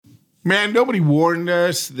Man, nobody warned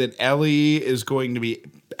us that Ellie is going to be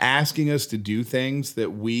asking us to do things that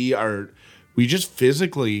we just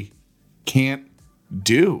physically can't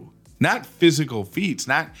do. Not physical feats,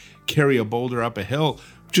 not carry a boulder up a hill,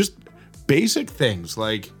 just basic things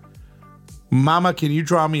like, Mama, can you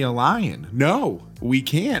draw me a lion? No, we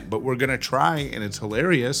can't, but we're going to try, and it's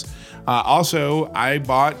hilarious. Also, I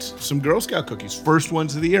bought some Girl Scout cookies. First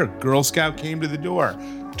ones of the year. Girl Scout came to the door.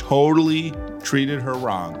 Totally treated her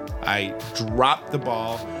wrong. I dropped the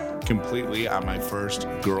ball completely on my first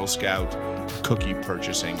Girl Scout cookie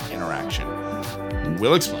purchasing interaction.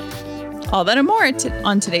 We'll explain. All that and more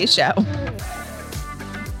on today's show.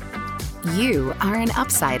 You are an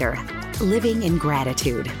Upsider, living in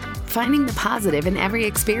gratitude, finding the positive in every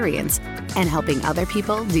experience, and helping other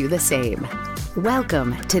people do the same.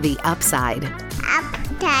 Welcome to The Upside.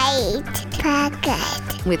 Upside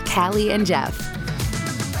Pocket. With Callie and Jeff.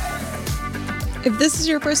 If this is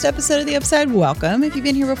your first episode of The Upside, welcome. If you've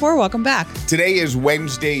been here before, welcome back. Today is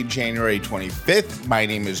Wednesday, January 25th. My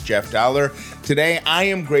name is Jeff Dollar. Today, I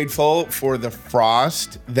am grateful for the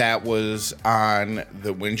frost that was on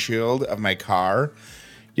the windshield of my car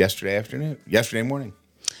yesterday morning.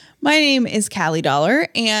 My name is Callie Dollar,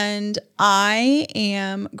 and I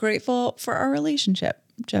am grateful for our relationship,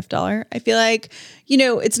 Jeff Dollar. I feel like,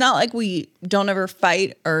 it's not like we don't ever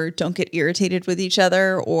fight or don't get irritated with each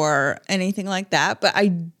other or anything like that, but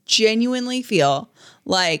I genuinely feel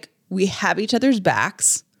like we have each other's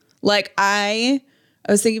backs. Like I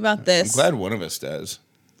was thinking about this. I'm glad one of us does.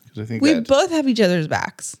 Because I think we both have each other's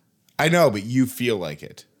backs. I know, but you feel like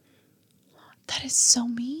it. That is so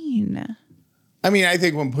mean. I mean, I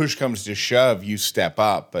think when push comes to shove, you step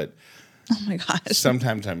up, but oh my gosh.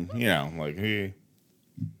 Sometimes I'm, like, hey.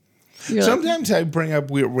 Sometimes I bring up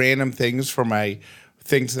random things for my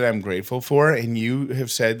things that I'm grateful for, and you have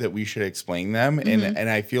said that we should explain them. Mm-hmm. And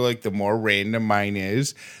I feel like the more random mine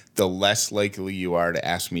is, the less likely you are to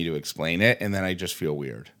ask me to explain it, and then I just feel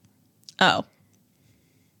weird. Oh.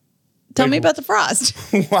 Tell me about the frost.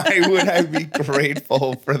 Why would I be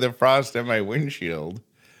grateful for the frost on my windshield?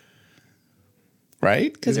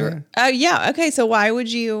 Right? Because yeah. Okay. So why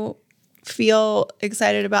would you feel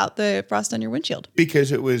excited about the frost on your windshield?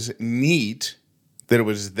 Because it was neat that it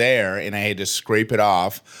was there, and I had to scrape it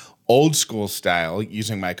off old school style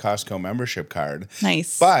using my Costco membership card.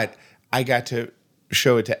 Nice. But I got to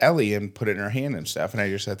show it to Ellie and put it in her hand and stuff, and I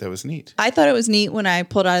just thought that was neat. I thought it was neat when I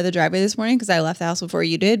pulled out of the driveway this morning because I left the house before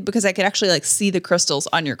you did, because I could actually see the crystals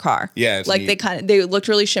on your car. Yeah, it's like neat. they looked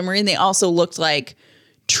really shimmery, and they also looked like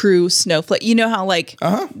true snowflake. You know how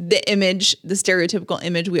the image, the stereotypical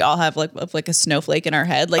image we all have of a snowflake in our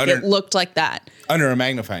head, it looked like that under a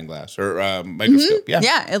magnifying glass or microscope. Mm-hmm.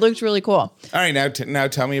 Yeah, it looked really cool. All right, now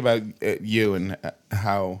tell me about you and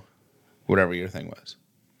how whatever your thing was.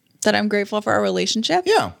 That I'm grateful for our relationship.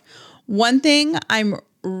 Yeah. One thing I'm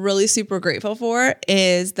really super grateful for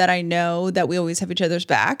is that I know that we always have each other's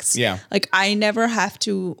backs. Yeah. Like I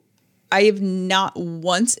have not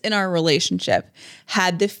once in our relationship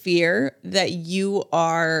had the fear that you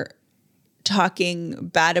are talking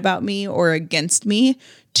bad about me or against me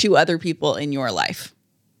to other people in your life.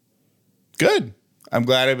 Good. I'm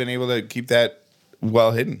glad I've been able to keep that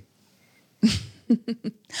well hidden.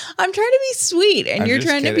 I'm trying to be sweet and you're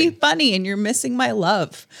trying to be funny and you're missing my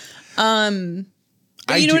love. But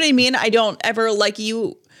you know what I mean? I don't ever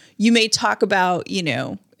you may talk about,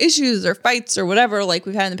 issues or fights or whatever like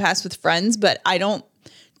we've had in the past with friends, but I don't,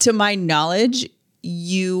 to my knowledge,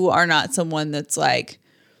 you are not someone that's like,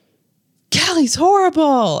 Callie's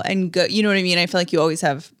horrible and go, you know what I mean? I feel like you always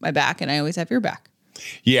have my back and I always have your back.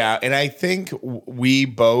 Yeah. And I think we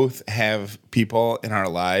both have people in our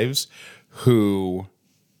lives who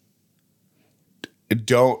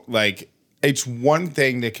don't it's one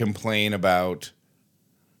thing to complain about,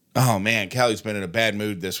 oh man, Callie's been in a bad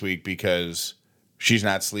mood this week because she's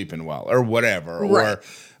not sleeping well or whatever, right.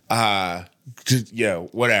 Or,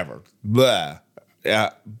 whatever. Blah.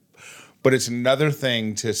 But it's another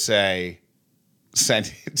thing to say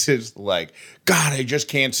sentences like, God, I just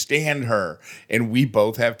can't stand her. And we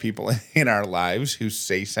both have people in our lives who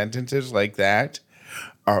say sentences like that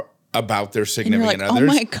about their significant others. Oh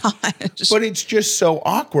my gosh. But it's just so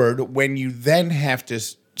awkward when you then have to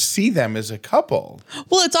see them as a couple.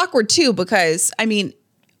 Well, it's awkward too, because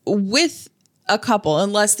with a couple,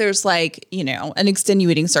 unless there's an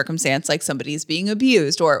extenuating circumstance, like somebody's being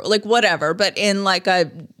abused or whatever, but in a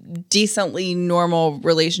decently normal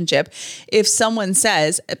relationship, if someone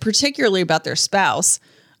says, particularly about their spouse,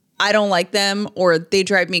 I don't like them or they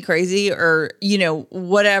drive me crazy or, you know,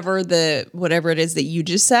 whatever it is that you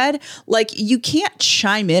just said, like you can't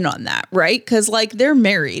chime in on that, right? Because like they're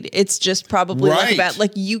married. It's just probably like about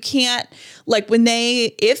like you can't like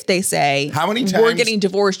if they say how many times we're getting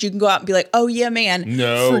divorced, you can go out and be like, oh yeah, man.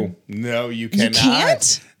 No, you cannot. You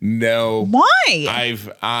can't? No. Why?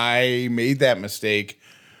 I made that mistake.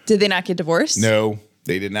 Did they not get divorced? No,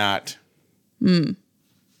 they did not.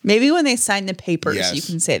 Maybe when they sign the papers, you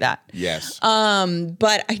can say that. Yes.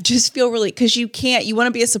 But I just feel really, because you want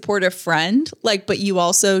to be a supportive friend, like, but you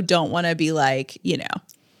also don't want to be like, you know.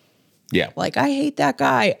 Yeah. Like, I hate that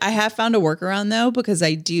guy. I have found a workaround though, because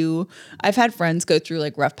I've had friends go through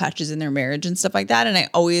like rough patches in their marriage and stuff like that. And I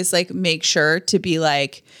always like make sure to be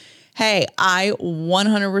like, hey, I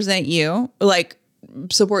 100% you, like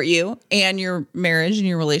support you and your marriage and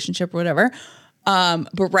your relationship or whatever.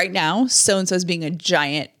 But right now, so-and-so is being a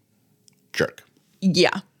giant jerk.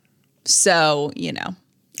 Yeah. So, you know,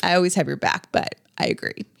 I always have your back, but I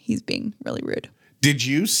agree. He's being really rude. Have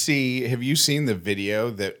you seen the video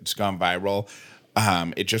that's gone viral?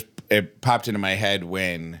 It popped into my head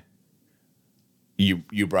when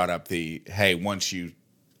you brought up hey, once you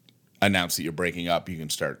announce that you're breaking up, you can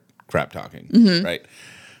start crap talking, right?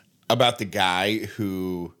 About the guy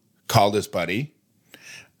who called his buddy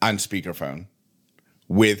on speakerphone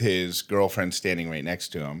with his girlfriend standing right next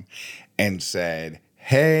to him and said,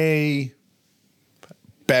 hey,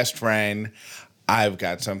 best friend, I've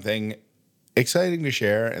got something exciting to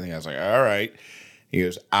share. And the guy's like, all right. He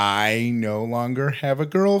goes, I no longer have a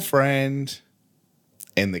girlfriend.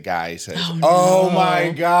 And the guy says, oh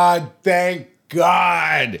my God, thank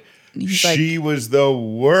God. She was the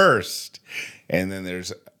worst. And then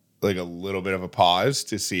there's like a little bit of a pause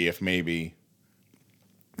to see if maybe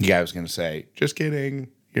the guy was going to say, just kidding,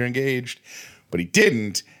 you're engaged. But he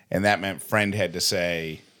didn't. And that meant friend had to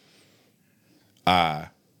say, I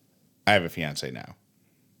have a fiance now.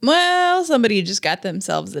 Well, somebody just got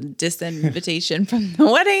themselves a distant invitation from the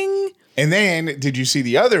wedding. And then did you see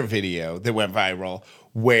the other video that went viral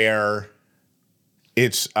where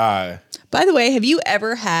it's... By the way, have you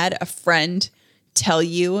ever had a friend tell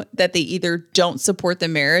you that they either don't support the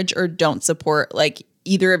marriage or don't support like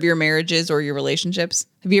either of your marriages or your relationships?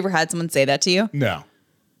 Have you ever had someone say that to you? No,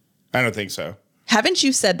 I don't think so. Haven't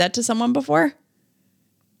you said that to someone before?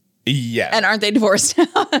 Yeah. And aren't they divorced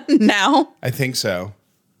now? I think so.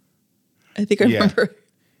 I think I remember.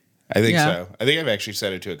 I think so. I think I've actually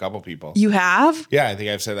said it to a couple people. You have? Yeah, I think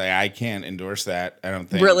I've said I can't endorse that. I don't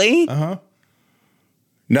think. Really? Uh-huh.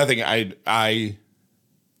 Nothing. I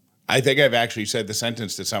think I've actually said the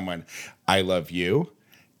sentence to someone, I love you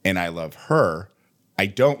and I love her. I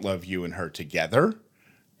don't love you and her together,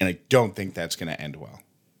 and I don't think that's going to end well.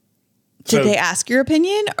 Did they ask your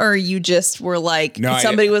opinion, or you just were like,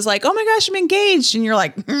 somebody was like, oh my gosh, I'm engaged, and you're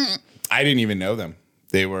like, I didn't even know them.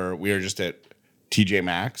 We were just at TJ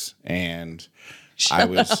Maxx, and I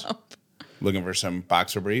was looking for some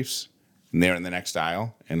boxer briefs, and they're in the next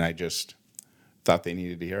aisle, and I just thought they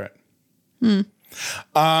needed to hear it.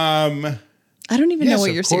 I don't even know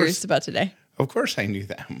what you're serious about today. Of course I knew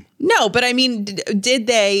them. No, but I mean, did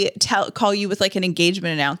they call you with like an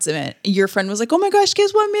engagement announcement? Your friend was like, oh my gosh,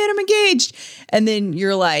 guess what, man, I'm engaged. And then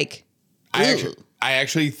you're like, I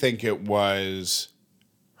actually think it was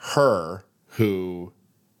her who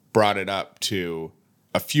brought it up to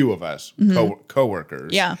a few of us,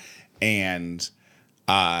 coworkers. Yeah. And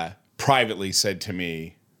privately said to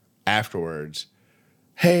me afterwards,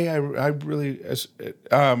 hey, I really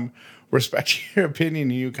respect your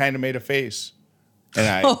opinion. You kind of made a face.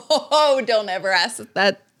 And don't ever ask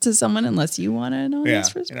that to someone unless you want to know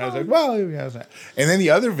this response. And I was like, well, yeah. And then the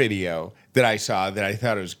other video that I saw that I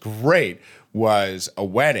thought was great was a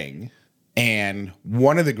wedding, and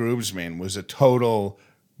one of the groomsmen was a total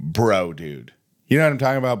bro dude. You know what I'm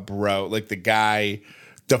talking about? Bro, like the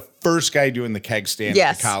first guy doing the keg stand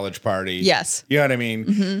at the college party. Yes. You know what I mean?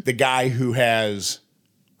 Mm-hmm. The guy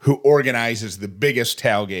who organizes the biggest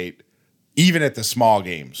tailgate, even at the small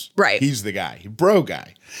games. Right. He's the guy, bro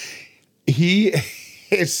guy. He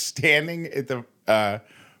is standing at the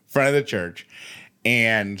front of the church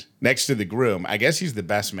and next to the groom. I guess he's the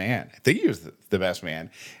best man. I think he was the best man.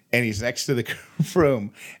 And he's next to the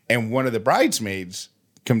groom, and one of the bridesmaids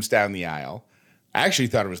comes down the aisle. I actually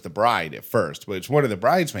thought it was the bride at first, but it's one of the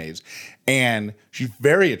bridesmaids. And she's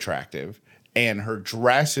very attractive, and her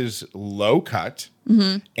dress is low cut,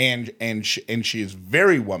 and she is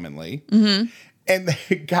very womanly. Mm-hmm. And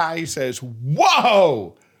the guy says,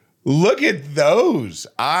 whoa, look at those.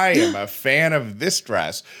 I am a fan of this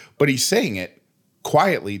dress. But he's saying it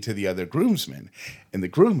quietly to the other groomsmen. And the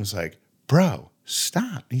groom is like, bro,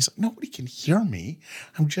 stop. And he's like, nobody can hear me.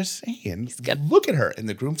 I'm just saying, look at her. And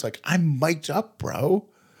the groom's like, I'm mic'd up, bro.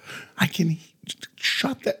 I can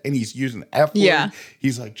shut that. And he's using the F word. Yeah.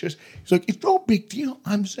 He's like, it's no big deal.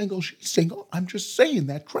 I'm single. She's single. I'm just saying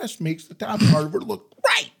that dress makes the top part of her look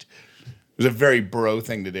right. It was a very bro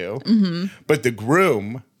thing to do. Mm-hmm. But the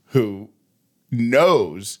groom, who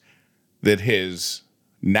knows that his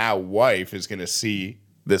now wife is going to see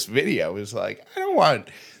this video, is like, I don't want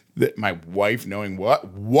my wife knowing what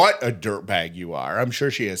a dirtbag you are. I'm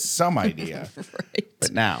sure she has some idea. Right.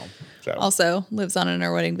 But now. So. Also lives on in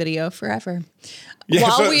our wedding video forever. Yeah,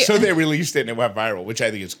 so they released it and it went viral, which I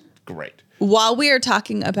think is great. While we are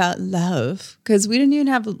talking about love, because we didn't even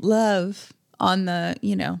have love on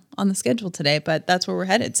the schedule today, but that's where we're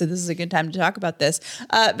headed. So this is a good time to talk about this.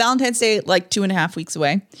 Valentine's Day, like 2.5 weeks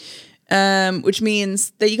away, which means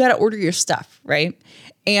that you got to order your stuff, right?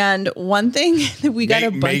 And one thing that we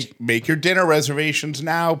got make your dinner reservations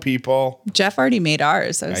now, people. Jeff already made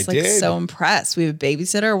ours. I was so impressed. We have a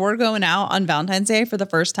babysitter. We're going out on Valentine's Day for the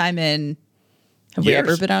first time in. Have we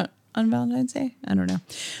ever been out on Valentine's Day? I don't know.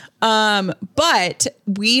 But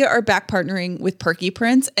we are back partnering with Perky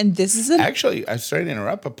Prince, and this is actually. I'm sorry to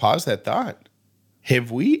interrupt, but pause that thought.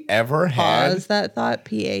 Have we ever had that thought?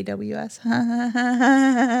 PAWS.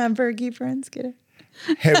 Perky Prince, get it?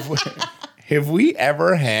 Have we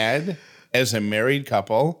ever had, as a married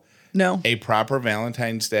couple, a proper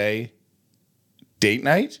Valentine's Day date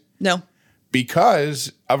night? No.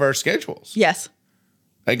 Because of our schedules. Yes.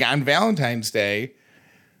 Like on Valentine's Day,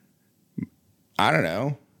 I don't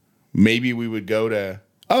know, maybe we would go to,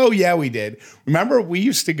 oh, we did. Remember, we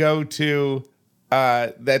used to go to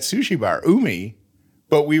that sushi bar, Umi,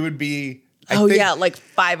 but we would be... like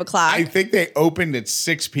 5 o'clock. I think they opened at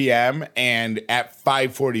 6 p.m. and at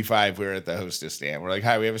 5:45 we were at the hostess stand. We're like,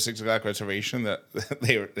 hi, we have a 6 o'clock reservation.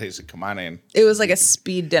 They said, come on in. It was like a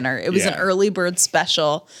speed dinner. It was an early bird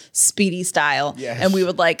special, speedy style. Yes. And we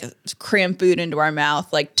would like cram food into our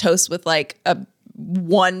mouth, like toast with like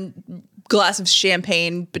one glass of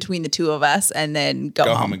champagne between the two of us, and then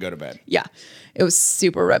go home and go to bed. Yeah. It was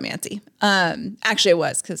super romantic. Actually, it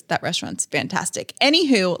was, because that restaurant's fantastic.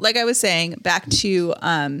 Anywho, like I was saying, back to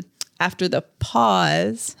after the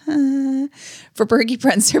pause for Perky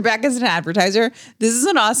Prince, you're back as an advertiser. This is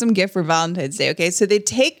an awesome gift for Valentine's Day, okay? So they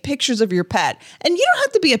take pictures of your pet, and you don't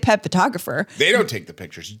have to be a pet photographer. They don't take the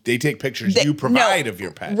pictures. They take pictures you provide of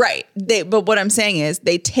your pet. Right. But what I'm saying is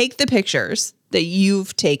they take the pictures that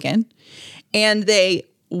you've taken, and they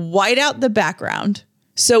white out the background.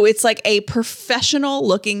 So it's like a professional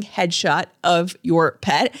looking headshot of your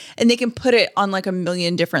pet, and they can put it on like a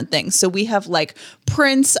million different things. So we have like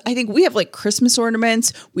prints. I think we have like Christmas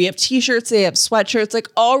ornaments. We have t-shirts. They have sweatshirts, like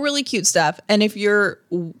all really cute stuff. And if you're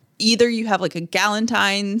either you have like a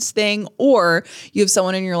Galentine's thing, or you have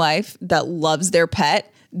someone in your life that loves their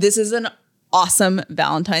pet, this is an awesome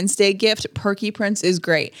Valentine's Day gift. Perky Prince is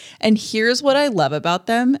great. And here's what I love about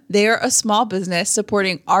them. They are a small business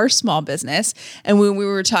supporting our small business. And when we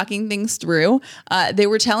were talking things through, they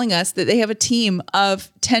were telling us that they have a team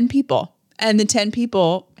of 10 people. And the 10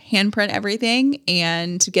 people handprint everything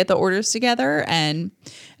and to get the orders together. And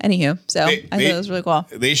anywho, so I thought it was really cool.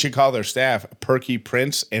 They should call their staff Perky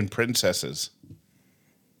Prince and Princesses.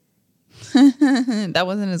 That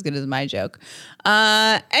wasn't as good as my joke.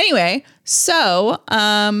 Anyway, so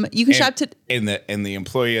you can shop to and the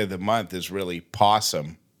employee of the month is really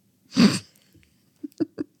Possum.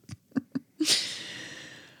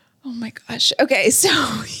 Oh my gosh. Okay, so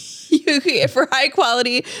you can, for high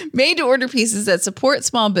quality, made to order pieces that support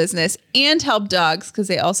small business and help dogs, because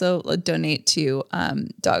they also donate to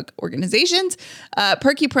dog organizations.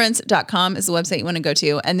 PerkyPrince.com is the website you want to go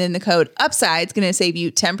to. And then the code UPSIDE is going to save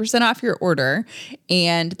you 10% off your order.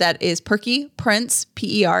 And that is Perky Prince,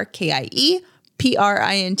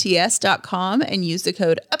 PerkyPrints.com, and use the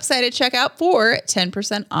code UPSIDE at checkout for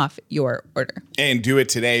 10% off your order. And do it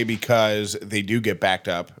today, because they do get backed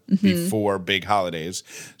up before big holidays.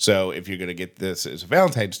 So if you're going to get this as a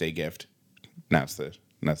Valentine's Day gift, now's the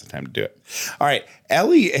time to do it. All right.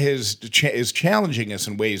 Ellie is challenging us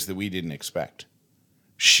in ways that we didn't expect.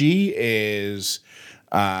 She is...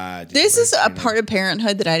 this is a part of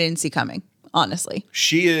parenthood that I didn't see coming, honestly.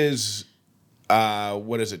 She is...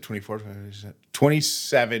 what is it? 24,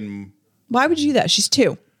 27. Why would you do that? She's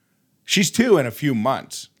 2. She's 2 in a few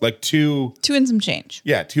months, like 2 and some change.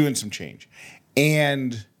 Yeah. 2 and some change.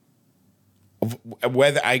 And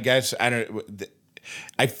whether, I guess, I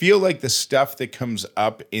feel like the stuff that comes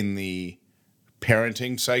up in the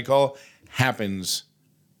parenting cycle happens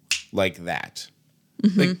like that.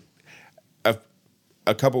 Like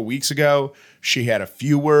a couple weeks ago, she had a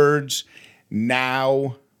few words.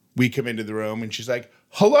 now we come into the room and she's like,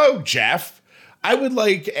 hello, Jeff. I would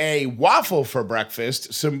like a waffle for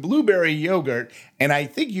breakfast, some blueberry yogurt, and I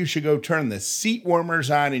think you should go turn the seat warmers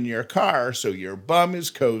on in your car so your bum is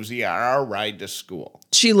cozy on our ride to school.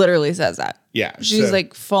 She literally says that. Yeah. She's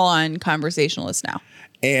like full on conversationalist now.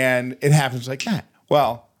 And it happens like that.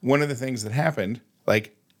 Well, one of the things that happened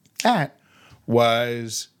like that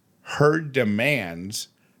was her demands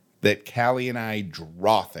that Callie and I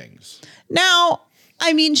draw things. Now,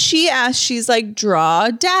 I mean, she asked, she's like, draw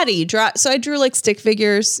daddy, draw. So I drew like stick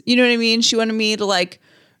figures. You know what I mean? She wanted me to like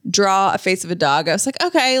draw a face of a dog. I was like,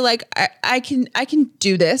 okay, like I can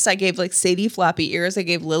do this. I gave like Sadie floppy ears. I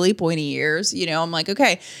gave Lily pointy ears. You know, I'm like,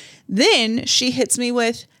 okay. Then she hits me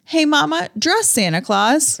with, hey mama, draw Santa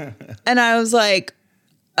Claus. And I was like,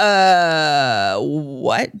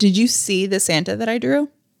 what? Did you see the Santa that I drew?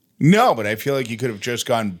 No, but I feel like you could have just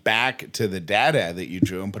gone back to the dada that you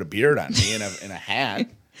drew and put a beard on me and a hat.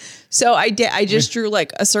 So I did. I just drew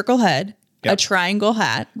like a circle head, a triangle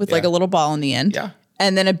hat with like a little ball in the end,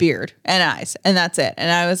 and then a beard and eyes, and that's it.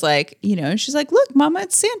 And I was like, you know, she's like, look, mama,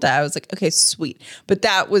 it's Santa. I was like, okay, sweet. But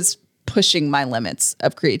that was pushing my limits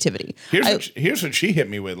of creativity. Here's what she hit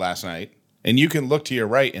me with last night. And you can look to your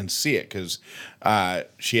right and see it because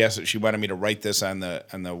she wanted me to write this on the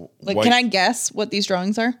like. white. Can I guess what these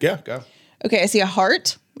drawings are? Yeah, go. Okay, I see a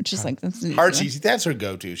heart, which is like that's heart's easy. That's her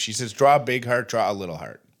go-to. She says, "Draw a big heart, draw a little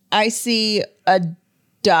heart." I see a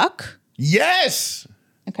duck. Yes.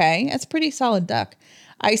 Okay, that's a pretty solid duck.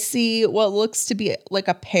 I see what looks to be like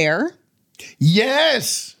a pear.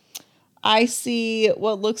 Yes. I see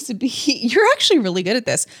what looks to be, you're actually really good at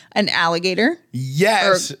this, an alligator.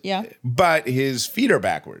 Yes. But his feet are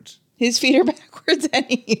backwards. His feet are backwards and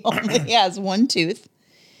he only has one tooth.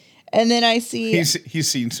 And then I see.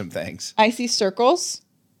 He's seen some things. I see circles.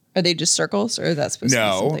 Are they just circles or is that supposed to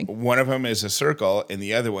be something? No, one of them is a circle and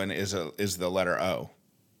the other one is the letter O.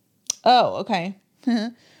 Oh, okay.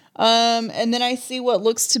 And then I see what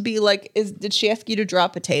looks to be like, did she ask you to draw a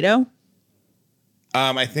potato?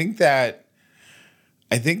 I think that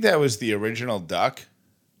was the original duck,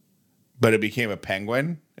 but it became a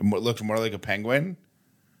penguin and what looked more like a penguin.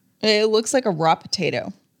 It looks like a raw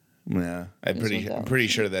potato. Yeah, I'm pretty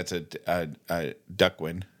sure that's a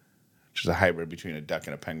duckwin, which is a hybrid between a duck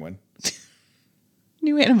and a penguin.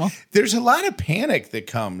 New animal. There's a lot of panic that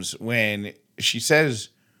comes when she says,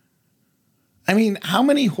 I mean, how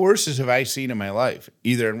many horses have I seen in my life,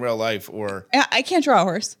 either in real life or I can't draw a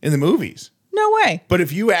horse in the movies? No way. But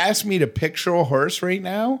if you ask me to picture a horse right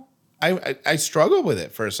now, I struggle with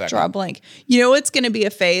it for a second. Draw a blank. You know what's going to be a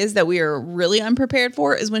phase that we are really unprepared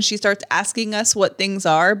for is when she starts asking us what things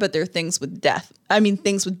are, but they're things with depth. I mean,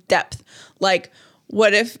 things with depth. Like,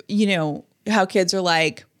 what if, you know, how kids are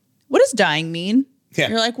like, what does dying mean? Yeah.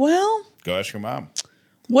 You're like, well. Go ask your mom.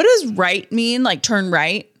 What does right mean? Like turn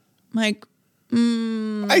right? Like,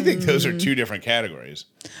 I think those are two different categories.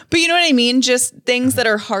 But you know what I mean? Just things that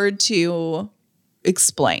are hard to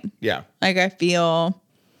explain. Yeah. Like I feel,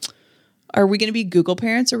 are we going to be Google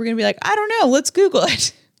parents or are we going to be like, I don't know, let's Google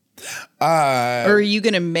it? Or are you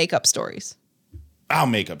going to make up stories? I'll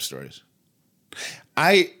make up stories.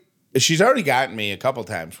 She's already gotten me a couple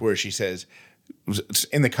times where she says,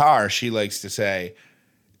 in the car, she likes to say,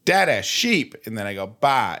 Dada, sheep. And then I go,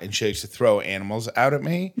 bah. And she likes to throw animals out at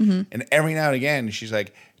me. Mm-hmm. And every now and again, she's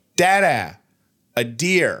like, Dada, a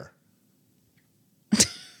deer.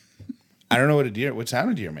 I don't know what sound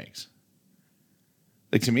a deer makes.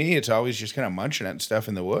 Like to me, it's always just kind of munching at stuff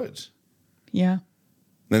in the woods. Yeah.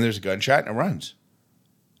 Then there's a gunshot and it runs.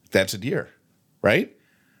 That's a deer, right?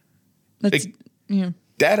 That's, like, yeah.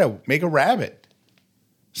 Dada, make a rabbit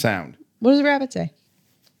sound. What does a rabbit say?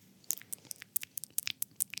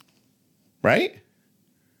 Right?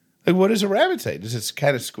 Like, what does a rabbit say? Does it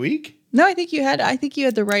kind of squeak? No, I think you had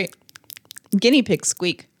the right guinea pig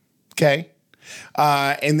squeak. Okay.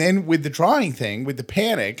 And then with the drawing thing, with the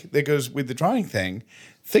panic that goes with the drawing thing,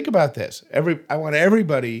 think about this. I want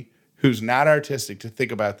everybody who's not artistic to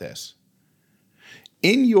think about this.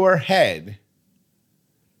 In your head,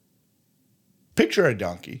 picture a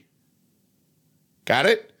donkey. Got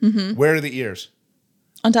it? Mm-hmm. Where are the ears?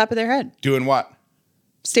 On top of their head. Doing what?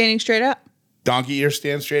 Standing straight up. Donkey ears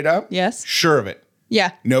stand straight up? Yes. Sure of it?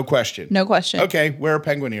 Yeah. No question? No question. Okay, where are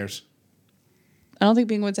penguin ears? I don't think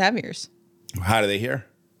penguins have ears. How do they hear?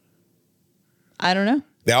 I don't know.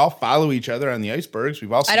 They all follow each other on the icebergs.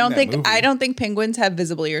 We've all seen that movie. I don't think penguins have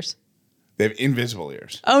visible ears. They have invisible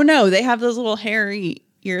ears. Oh, no. They have those little hairy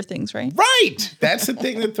ear things, right? Right. That's the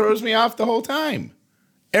thing that throws me off the whole time.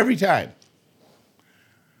 Every time.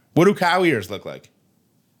 What do cow ears look like?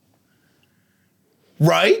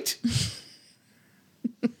 Right?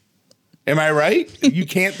 Am I right? You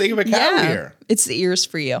can't think of a cow here. It's the ears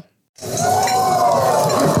for you.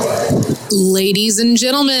 Ladies and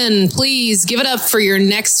gentlemen, please give it up for your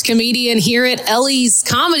next comedian here at Ellie's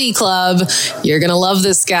Comedy Club. You're going to love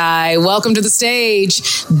this guy. Welcome to the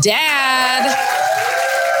stage, Dad.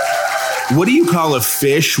 What do you call a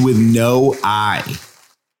fish with no eye?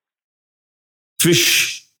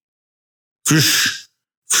 Fish. Fish.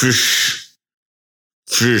 Fish.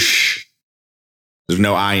 Fish. There's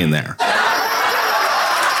no eye in there.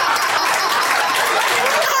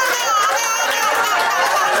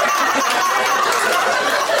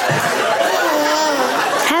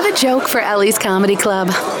 Have a joke for Ellie's Comedy Club?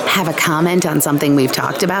 Have a comment on something we've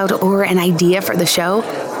talked about or an idea for the show?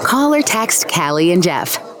 Call or text Callie and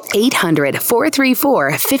Jeff.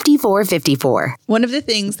 800-434-5454. One of the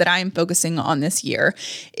things that I'm focusing on this year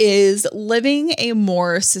is living a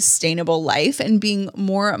more sustainable life and being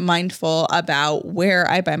more mindful about where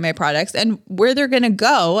I buy my products and where they're going to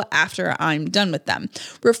go after I'm done with them.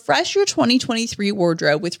 Refresh your 2023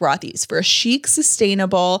 wardrobe with Rothy's for chic,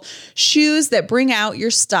 sustainable shoes that bring out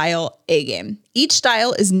your style A-game. Each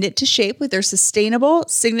style is knit to shape with their sustainable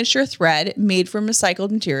signature thread made from recycled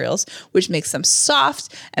materials, which makes them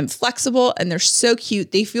soft and flexible, and they're so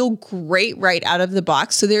cute. They feel great right out of the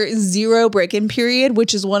box. So there is zero break-in period,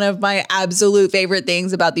 which is one of my absolute favorite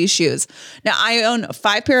things about these shoes. Now, I own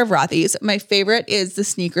 5 pair of Rothy's. My favorite is the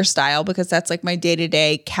sneaker style because that's like my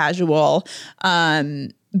day-to-day casual,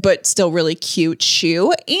 but still really cute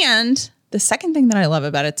shoe. And the second thing that I love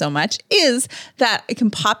about it so much is that I can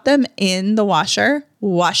pop them in the washer,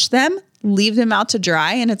 wash them, leave them out to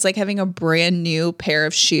dry, and it's like having a brand new pair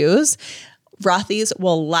of shoes. Rothy's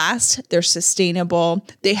will last. They're sustainable.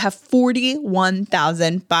 They have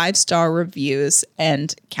 41,000 five-star reviews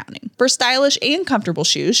and counting. For stylish and comfortable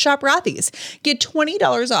shoes, shop Rothy's. Get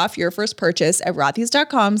 $20 off your first purchase at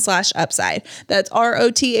rothys.com/upside. That's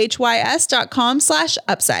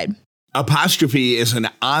ROTHYS.com/upside. Apostrophe is an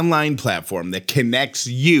online platform that connects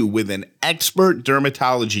you with an expert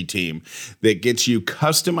dermatology team that gets you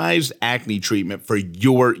customized acne treatment for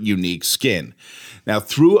your unique skin. Now,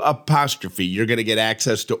 through Apostrophe, you're going to get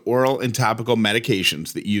access to oral and topical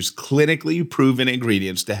medications that use clinically proven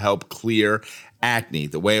ingredients to help clear acne.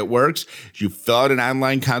 The way it works is you fill out an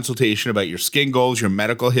online consultation about your skin goals, your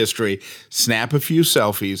medical history, snap a few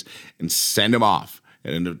selfies, and send them off.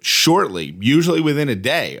 And shortly, usually within a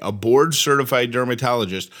day, a board-certified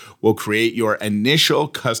dermatologist will create your initial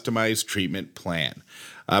customized treatment plan.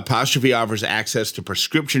 Apostrophe offers access to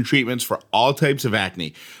prescription treatments for all types of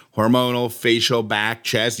acne, hormonal, facial, back,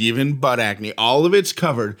 chest, even butt acne. All of it's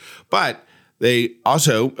covered, but they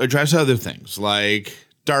also address other things like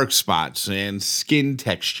dark spots and skin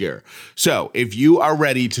texture. So if you are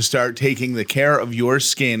ready to start taking the care of your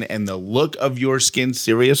skin and the look of your skin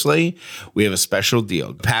seriously, we have a special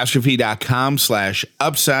deal.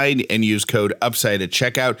 Apostrophe.com/upside and use code UPSIDE at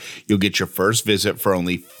checkout. You'll get your first visit for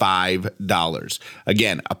only $5.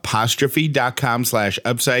 Again,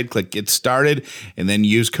 apostrophe.com/upside. Click get started and then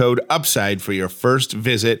use code UPSIDE for your first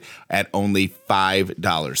visit at only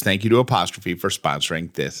 $5. Thank you to Apostrophe for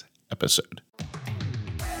sponsoring this episode.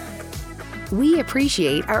 We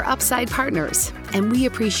appreciate our Upside partners, and we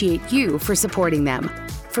appreciate you for supporting them.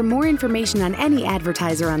 For more information on any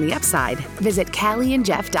advertiser on the Upside, visit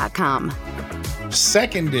CallieandJeff.com.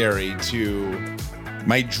 Secondary to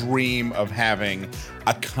my dream of having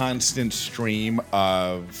a constant stream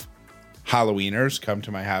of Halloweeners come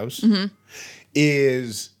to my house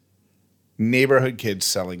is neighborhood kids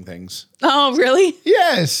selling things. Oh, really?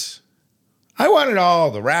 Yes. I wanted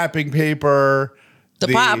all the wrapping paper, the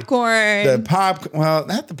popcorn. Well,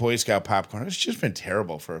 not the Boy Scout popcorn. It's just been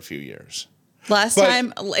terrible for a few years. Last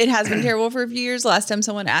time, it has been terrible for a few years. Last time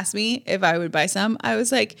someone asked me if I would buy some, I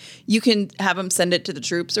was like, you can have them send it to the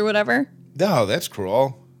troops or whatever. No, that's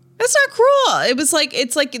cruel. That's not cruel.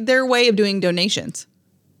 It's like their way of doing donations.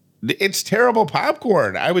 It's terrible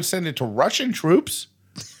popcorn. I would send it to Russian troops.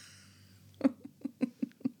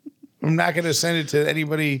 I'm not going to send it to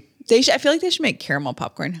anybody. I feel like they should make caramel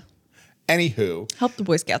popcorn. Anywho. Help the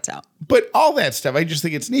Boy Scouts out. But all that stuff, I just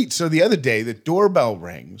think it's neat. So the other day, the doorbell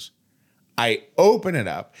rings. I open it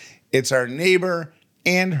up. It's our neighbor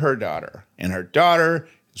and her daughter. And her daughter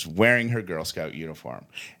is wearing her Girl Scout uniform.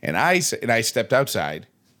 And I stepped outside,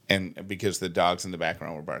 and because the dogs in the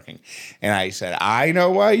background were barking. And I said, I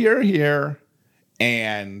know why you're here.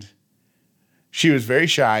 And she was very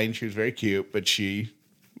shy and she was very cute, but she,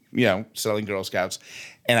 selling Girl Scouts.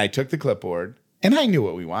 And I took the clipboard, and I knew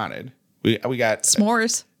what we wanted. We got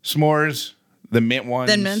s'mores, the mint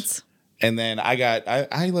ones. Thin mints. And then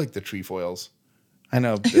I like the trefoils. I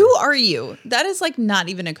know. Who are you? That is like not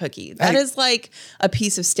even a cookie. That is like a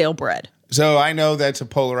piece of stale bread. So I know that's a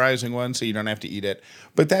polarizing one, so you don't have to eat it.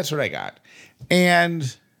 But that's what I got.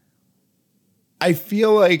 And I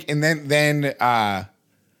feel like, and then I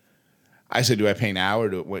said, do I pay now or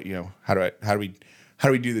do what? How do we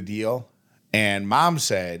do the deal? And Mom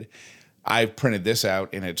said, I've printed this out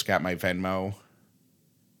and it's got my Venmo,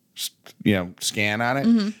 scan on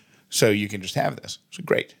it, so you can just have this. So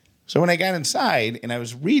great. So when I got inside and I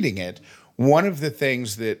was reading it, one of the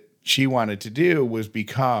things that she wanted to do was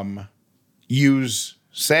use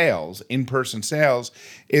sales, in-person sales,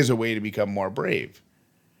 is a way to become more brave.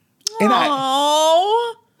 And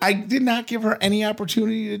I did not give her any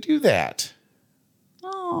opportunity to do that.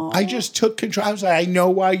 Aww. I just took control. I was like, I know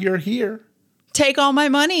why you're here. Take all my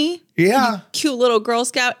money. Yeah. You cute little Girl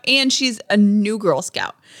Scout. And she's a new Girl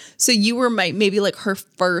Scout. So you were maybe like her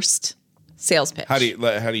first sales pitch. How do you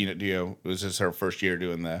was this her first year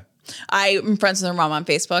doing the? I'm friends with her mom on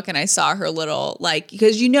Facebook, and I saw her little,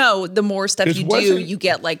 because the more stuff you do, you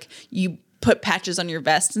get you put patches on your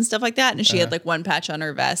vest and stuff like that. And she had one patch on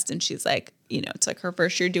her vest, and she's like, it's like her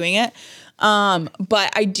first year doing it.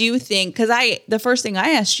 But I do think, because the first thing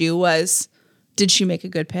I asked you was, did she make a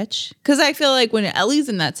good pitch? Because I feel like when Ellie's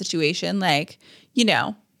in that situation, I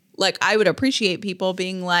would appreciate people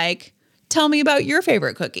being like, tell me about your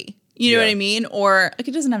favorite cookie. You know what I mean? Or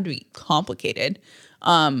it doesn't have to be complicated.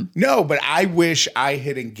 No, but I wish I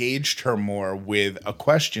had engaged her more with a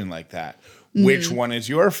question like that. Which one is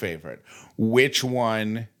your favorite? Which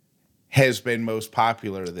one has been most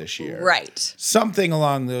popular this year? Right. Something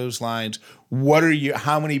along those lines.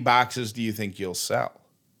 How many boxes do you think you'll sell?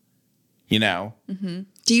 Mm-hmm.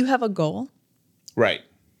 Do you have a goal? Right.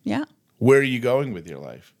 Yeah. Where are you going with your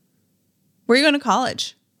life? Where are you going to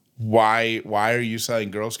college? Why are you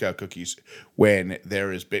selling Girl Scout cookies when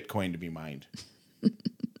there is Bitcoin to be mined?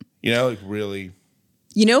 Really.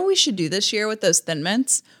 You know what we should do this year with those Thin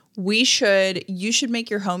Mints? You should make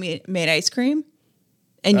your homemade ice cream,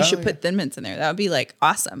 and you should put Thin Mints in there. That would be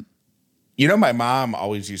awesome. My mom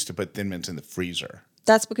always used to put Thin Mints in the freezer.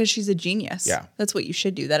 That's because she's a genius. Yeah. That's what you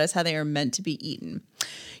should do. That is how they are meant to be eaten.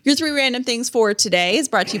 Your 3 random things for today is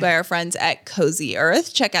brought to you by our friends at Cozy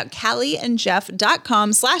Earth. Check out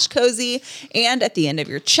callieandjeff.com/cozy. And at the end of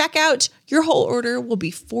your checkout, your whole order will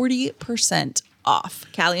be 40% off.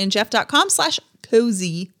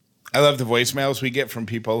 callieandjeff.com/cozy. I love the voicemails we get from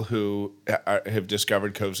people who have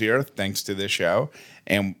discovered Cozy Earth thanks to this show.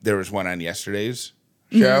 And there was one on yesterday's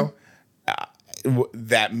show.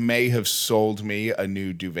 That may have sold me a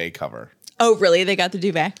new duvet cover. Oh, really? They got the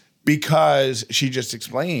duvet? Because she just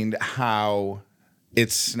explained how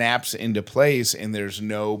it snaps into place and there's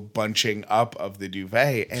no bunching up of the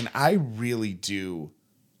duvet. And I really do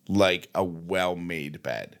like a well-made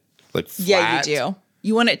bed. Flat. Yeah, you do.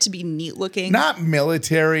 You want it to be neat looking. Not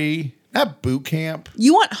military, not boot camp.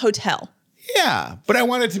 You want hotel. Yeah, but I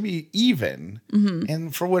want it to be even. Mm-hmm.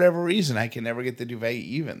 And for whatever reason, I can never get the duvet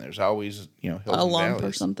even. There's always, hills a lump valleys.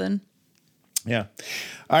 or something. Yeah.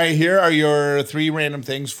 All right, here are your 3 random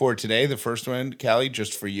things for today. The first one, Callie,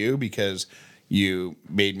 just for you, because you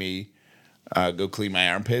made me go clean my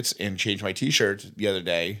armpits and change my T-shirt the other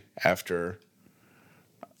day after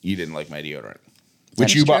you didn't like my deodorant,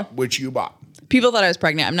 which you bought. People thought I was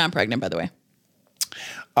pregnant. I'm not pregnant, by the way.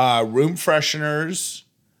 Room fresheners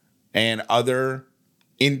and other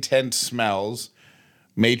intense smells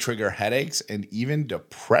may trigger headaches and even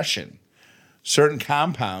depression. Certain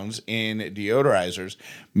compounds in deodorizers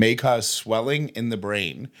may cause swelling in the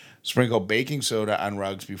brain. Sprinkle baking soda on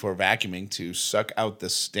rugs before vacuuming to suck out the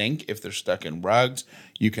stink if they're stuck in rugs.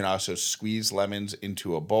 You can also squeeze lemons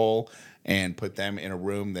into a bowl and put them in a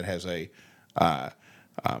room that has a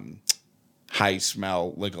high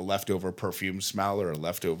smell, like a leftover perfume smell or a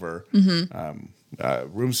leftover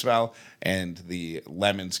room smell, and the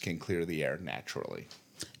lemons can clear the air naturally.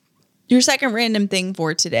 Your second random thing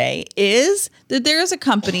for today is that there is a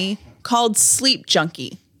company called Sleep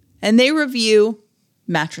Junkie, and they review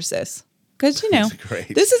mattresses. Because,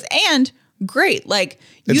 great. This is great.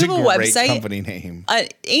 You have a website. Company name.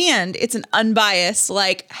 And it's an unbiased,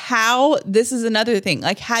 this is another thing.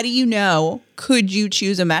 How do you know, could you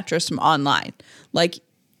choose a mattress from online?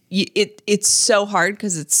 It's so hard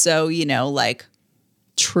because it's so,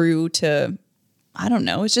 true to, I don't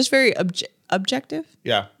know. It's just very objective.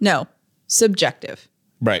 Yeah. No, subjective.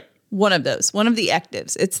 Right. One of those. One of the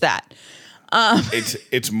actives. It's that.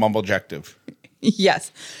 It's mumblejective.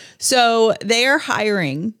 Yes. So they are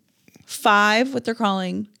hiring 5 what they're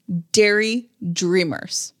calling dairy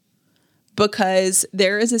dreamers, because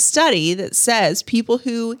there is a study that says people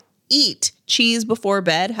who eat cheese before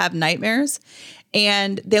bed have nightmares,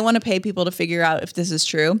 and they want to pay people to figure out if this is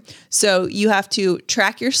true. So you have to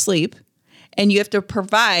track your sleep, and you have to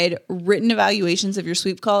provide written evaluations of your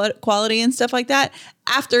sleep quality and stuff like that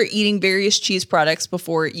after eating various cheese products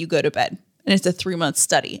before you go to bed. And it's a 3-month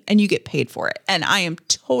study, and you get paid for it. And I am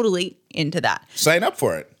totally into that. Sign up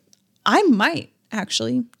for it. I might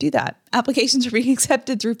actually do that. Applications are being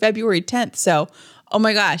accepted through February 10th. So, oh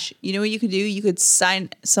my gosh, you know what you could do? You could sign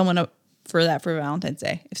someone up for that for Valentine's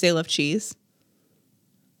Day if they love cheese.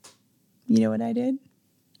 You know what I did?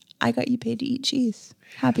 I got you paid to eat cheese.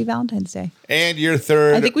 Happy Valentine's Day. And your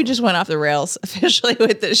third. I think we just went off the rails officially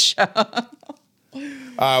with this show.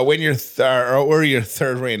 When your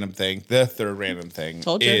third random thing, the third random thing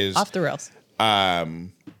Told you, is off the rails.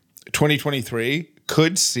 2023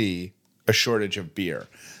 could see a shortage of beer.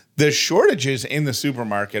 The shortages in the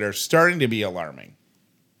supermarket are starting to be alarming,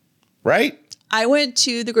 right? I went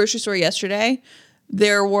to the grocery store yesterday.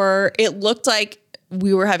 It looked like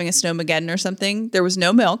we were having a snowmageddon or something. There was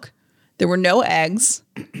no milk. There were no eggs.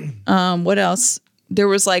 What else? There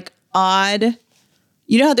was like odd,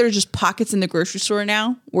 you know how there are just pockets in the grocery store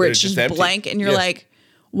now where it's just blank and you're like,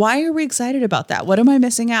 why are we excited about that? What am I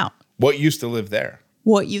missing out? What used to live there?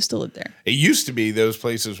 What used to live there? It used to be those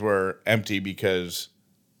places were empty because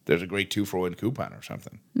there's a great 2-for-1 coupon or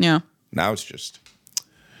something. Yeah. Now it's just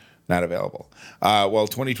not available.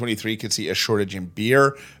 2023 could see a shortage in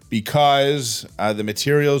beer because the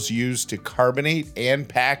materials used to carbonate and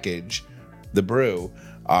package the brew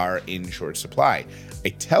are in short supply. I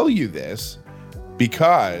tell you this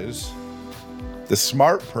because the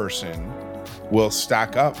smart person will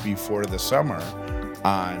stock up before the summer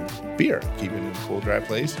on beer, keep it in a cool, dry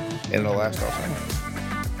place, and it'll last all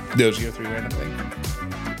summer. Those are your 3 random things.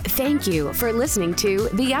 Thank you for listening to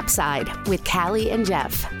The Upside with Callie and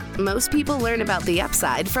Jeff. Most people learn about The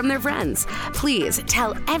Upside from their friends. Please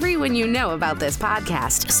tell everyone you know about this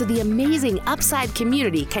podcast so the amazing Upside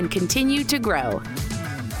community can continue to grow.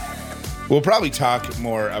 We'll probably talk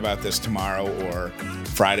more about this tomorrow or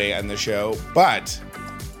Friday on the show, but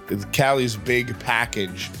Callie's big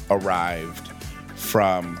package arrived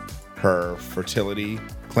from her fertility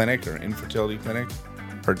clinic or infertility clinic,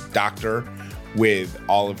 her doctor, with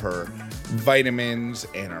all of her vitamins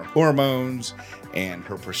and her hormones and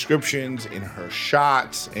her prescriptions and her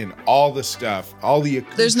shots and all the stuff, all the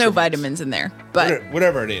accoutrements. There's no vitamins in there, but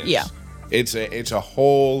whatever it is. Yeah. It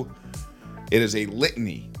is a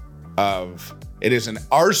litany of, it is an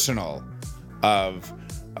arsenal of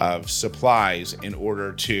supplies in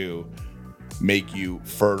order to make you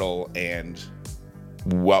fertile and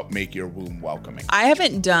make your womb welcoming. I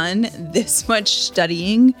haven't done this much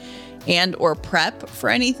studying and or prep for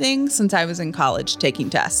anything since I was in college taking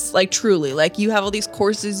tests. Like truly, like you have all these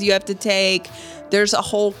courses you have to take. There's a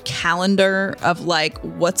whole calendar of like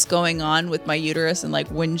what's going on with my uterus and like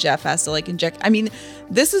when Jeff has to like inject. I mean,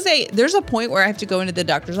 there's a point where I have to go into the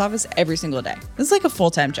doctor's office every single day. This is like a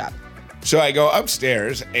full-time job. So I go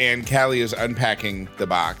upstairs and Callie is unpacking the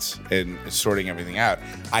box and sorting everything out.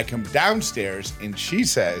 I come downstairs and she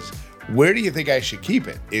says, "Where do you think I should keep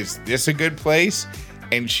it? Is this a good place?"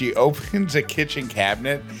 And she opens a kitchen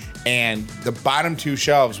cabinet and the bottom 2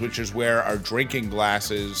 shelves, which is where our drinking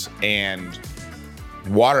glasses and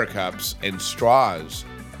water cups and straws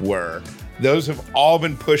were, those have all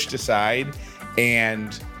been pushed aside.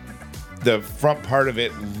 And the front part of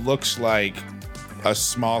it looks like a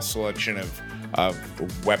small selection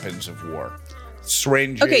of weapons of war.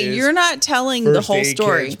 Syringes. Okay, you're not telling the whole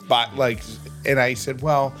story. Kits, but and I said,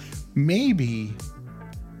 well, maybe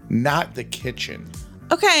not the kitchen.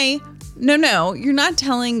 Okay, no, you're not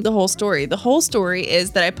telling the whole story. The whole story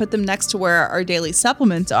is that I put them next to where our daily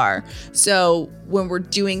supplements are. So when we're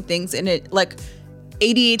doing things in it, like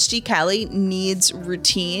ADHD Callie needs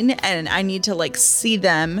routine and I need to like see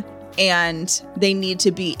them and they need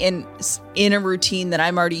to be in a routine that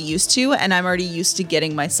I'm already used to, and I'm already used to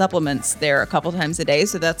getting my supplements there a couple times a day.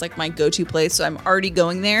 So that's like my go-to place. So I'm already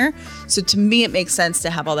going there. So to me, it makes sense to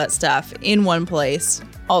have all that stuff in one place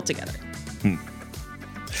all together.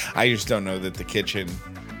 I just don't know that the kitchen.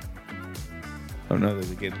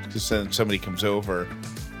 Just somebody comes over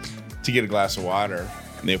to get a glass of water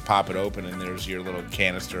and they pop it open and there's your little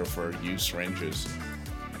canister for used syringes.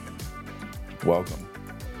 Welcome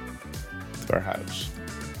to our house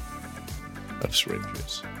of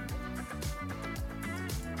syringes.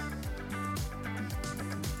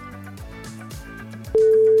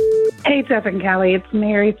 Hey, Jeff and Callie, it's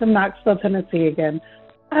Mary from Knoxville, Tennessee again.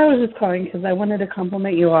 I was just calling because I wanted to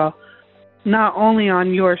compliment you all, not only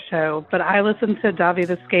on your show, but I listened to Davi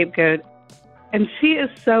the Scapegoat, and she is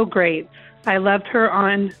so great. I loved her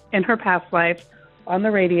in her past life on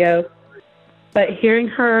the radio, But hearing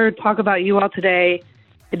her talk about you all today,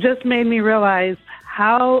 it just made me realize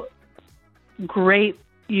how great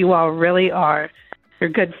you all really are. You're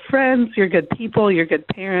good friends, you're good people, you're good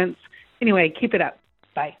parents. Anyway, keep it up.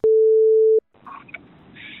 Bye.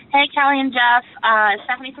 Hey, Callie and Jeff.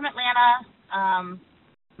 Stephanie from Atlanta.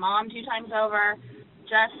 Mom 2 times over.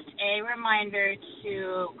 Just a reminder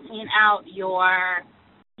to clean out your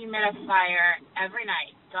humidifier every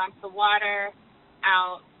night. Dump the water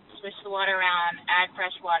out, switch the water around, add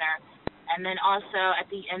fresh water. And then also at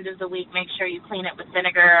the end of the week, make sure you clean it with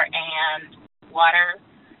vinegar and water.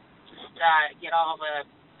 Just get all the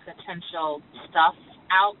potential stuff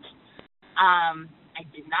out. I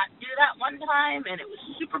did not do that one time, and it was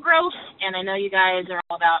super gross. And I know you guys are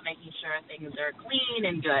all about making sure things are clean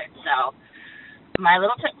and good. So my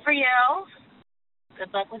little tip for you, good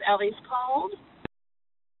luck with Ellie's cold.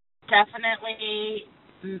 Definitely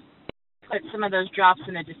put some of those drops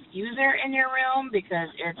in a diffuser in your room because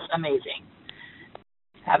it's amazing.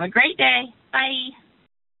 Have a great day. Bye.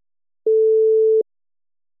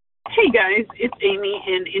 Hey guys, it's Amy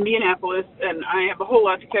in Indianapolis, and I have a whole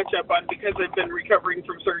lot to catch up on because I've been recovering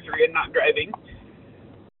from surgery and not driving.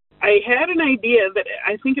 I had an idea that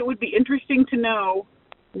I think it would be interesting to know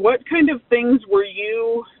what kind of things were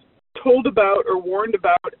you told about or warned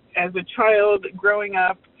about as a child growing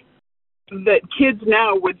up that kids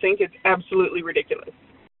now would think it's absolutely ridiculous.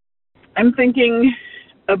 I'm thinking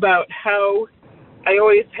about how I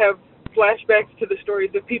always have flashbacks to the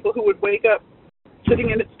stories of people who would wake up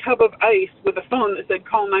sitting in its tub of ice with a phone that said,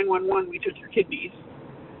 "Call 911, we took your kidneys."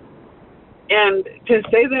 And to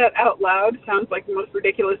say that out loud sounds like the most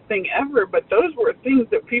ridiculous thing ever, but those were things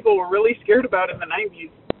that people were really scared about in the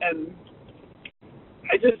 90s. And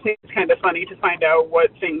I just think it's kind of funny to find out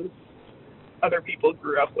what things other people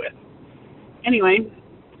grew up with. Anyway,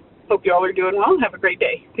 hope you all are doing well. Have a great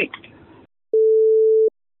day. Thanks.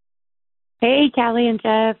 Hey, Callie and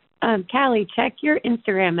Jeff. Callie, check your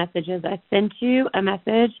Instagram messages. I sent you a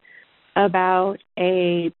message about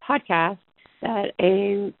a podcast that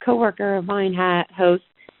a coworker of mine hosts.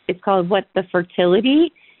 It's called What the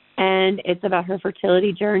Fertility, and it's about her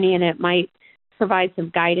fertility journey, and it might provide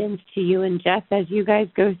some guidance to you and Jeff as you guys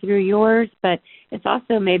go through yours, but it's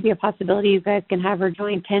also maybe a possibility you guys can have her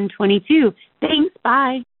join 1022. Thanks.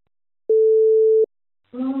 Bye.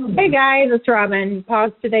 Hey guys, it's Robin.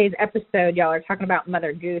 Pause today's episode. Y'all are talking about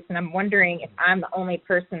Mother Goose, and I'm wondering if I'm the only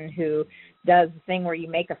person who does the thing where you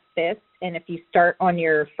make a fist, and if you start on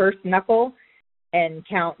your first knuckle and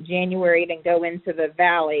count January, then go into the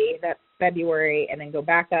valley, that's February, and then go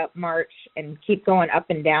back up March and keep going up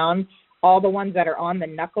and down. All the ones that are on the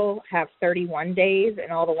knuckle have 31 days,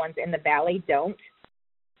 and all the ones in the valley don't.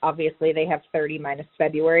 Obviously, they have 30 minus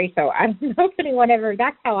February, so I don't know if anyone ever,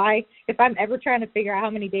 that's how if I'm ever trying to figure out how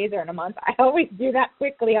many days are in a month, I always do that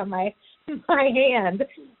quickly on my hand.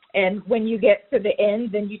 And when you get to the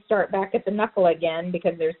end, then you start back at the knuckle again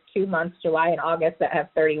because there's 2 months, July and August, that have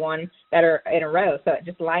 31 that are in a row. So it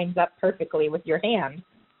just lines up perfectly with your hand.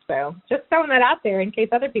 So just throwing that out there in case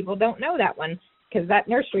other people don't know that one, because that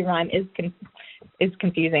nursery rhyme is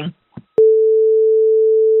confusing.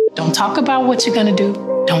 Don't talk about what you're going to do.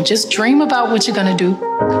 Don't just dream about what you're going to do.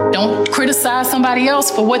 Don't criticize somebody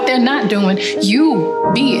else for what they're not doing.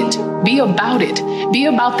 You be it. Be about it. Be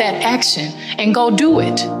about that action and go do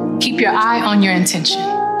it. Keep your eye on your intention.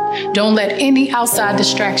 Don't let any outside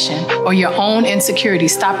distraction or your own insecurity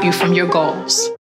stop you from your goals.